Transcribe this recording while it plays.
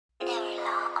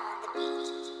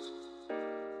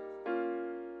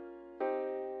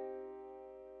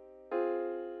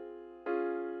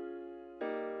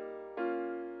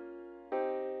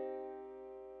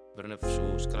كبرنا في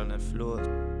شوش كرهنا الفلوس،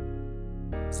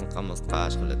 بس نقمص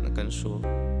دقاش خلاتنا كنشوف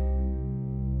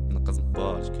نقص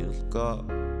باش كيلو الكا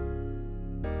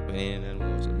بين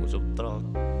الموج بالدراك.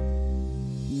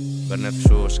 كبرنا في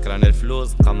شوش كرهنا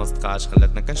الفلوس، نقمص دقاش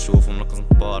خلاتنا كنشوف ونقص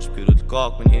باش كيلو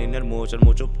الكاك من هنا الموج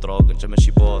بالدراك. انت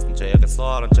ماشي بوس، انت غير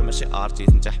صار، انت ماشي ارتيست،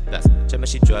 انت حباس، انت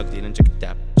ماشي جواك ديال انت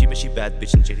كذاب، انت ماشي باد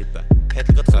بيش انت غير باد.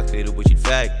 حيت لقيت خاك كثير وبغيتي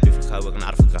الفايك في الخاوي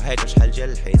كنعرفك هايك شحال ديال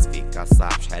الحيس فيك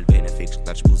الصاحب شحال باينه فيك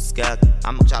تقدر تبوس كاك.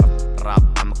 عمك تعرف الراب،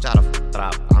 عمك تعرف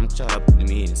التراب، عمك تعرف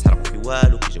المين يسحرقو في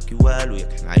والو كيجاو كي والو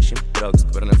ياك حنا عايشين بالدروكس.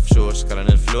 كبرنا في شوش كرهنا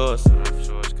الفلوس،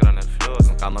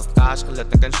 نقمص دقاش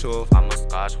خلاتنا كنشوف، نقمص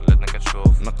دقاش خلاتنا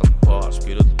كنشوف نقص باش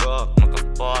كيلو الكاك، نقص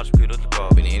باش كيلو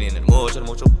الكاك بين عينينا الموج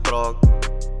بالدراك.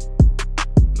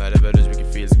 ما على بالوش بكي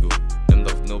فيلز جود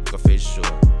نضرب ذنوب كافي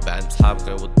الجوع، بعد بصحاب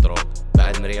غير الدروك،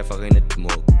 بعد مريافة غير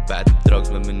ندموك، بعد الدروكس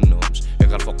ما منهمش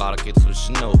ياك الفقراء كيدخلوا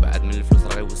الجنة، وبعد من الفلوس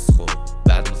راه غيوسخوك،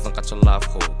 بعد من الزنقة تشلا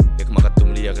فخوك. ياك ما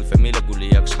غدوم ليا غير الفاميلا قول لي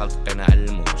ياك شحال بقينا على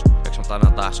الموج، ياك شمطانا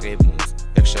طاحش غير بموس،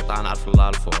 ياك الشيطان عرف الله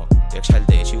الفوق، ياك شحال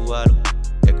دايتي والو،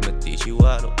 ياك ما ديتي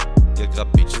والو، ياك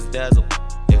غبيتش زدازو،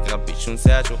 ياك غبيتش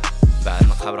نساتو، بعد من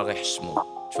الخبرة غيحشموك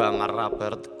تفاهم مع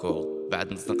الرابر دكوك، بعد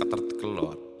من الزنقة طردك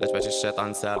اللور، لا تبعتي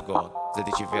الشيطان سالكود،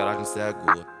 زاديتي في راجل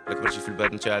نساكود، لا كبرتي في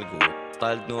الباب نتا الكود،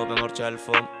 طال الذنوب مرتا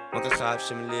الفم ما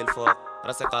كنخافش من اللي الفوق،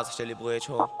 راسي قاصح حتى اللي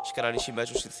بغيتهم، شكراني شي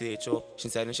مات وشي نسيتو، شي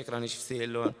نساني شكراني شي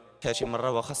فسيلون، حياتي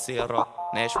مرة واخا السيارة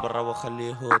نعيش برا واخا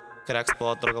اليهود، كراك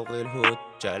سبوت درقا وغير الهود،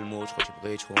 جا الموت خوتي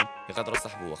بغيتهم يغادروا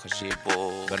صاحبو واخا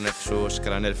جيبو. برنا في شوش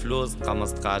كرهنا الفلوس،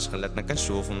 نقمص دقاش خلاتنا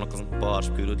كنشوف ونقص باش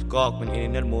بكيلو الكاك من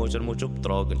عينينا الموج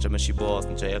بالدراك. انت ماشي بوس،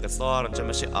 انت غير صار، انت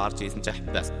ماشي ارتيست، انت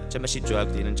حباس، انت ماشي جواك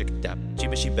ديال انت كذاب، انت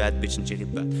ماشي باد بيش انت غير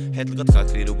باد. حيت لقيت خاك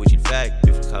كثير وبغيتي الفايك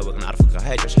في الخاوي كنعرفك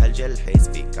هايك شحال ديال الحيس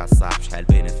فيك الصاحب شحال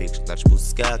باينه فيك تقدر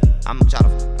تبوس كاك. عمك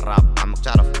تعرف الراب، عمك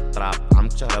تعرف التراب،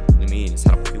 عمك تعرف المين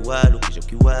يسحرقو في والو كيجاو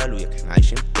كي والو ياك حنا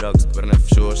عايشين بالدروكس. كبرنا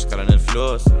في شوش كرهنا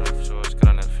الفلوس،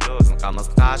 نقمص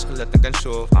دقاش خلاتنا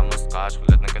كنشوف، نقمص دقاش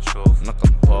خلاتنا كنشوف نقص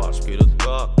باش كيلو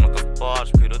الكاك، نقص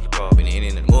باش كيلو الكاك بين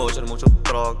عينينا الموج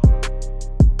بالدراك.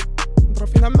 نضرب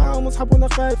فينا معاهم وصحابونا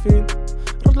خايفين،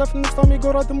 رجله في النفس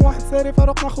اميغو رادم واحد ساري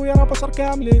فاروقنا خويا راه بشر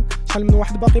كاملين، شحال من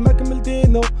واحد باقي ما كمل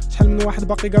دينو، شحال من واحد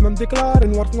باقي كاع ما مديكلاري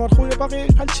نوار في نوار خويا باغي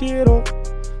يعيش بحال شيرو.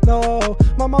 نو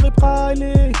ماما غيبقى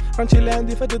لي رانتي اللي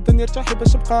عندي فهاد الدنيا ارتاحي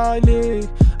باش تبقى لي،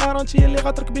 رانتي اللي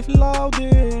غتركبي في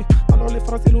الاودي طلعوا لي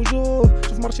فراسي الوجوه،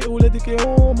 شوف مرتي ولادي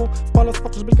كيهومو في بلاص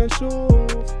فوق جبل كنشوف.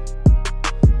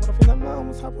 نضرب فينا معاهم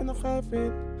وصحابونا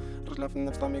خايفين، رجله في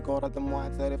النفس اميغو رادم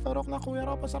واحد ساري فاروقنا خويا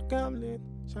راه بشر كاملين،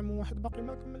 شحال من واحد باقي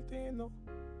ما كمل دينو،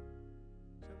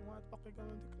 شحال من واحد باقي كاع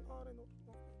ما مديكلاري.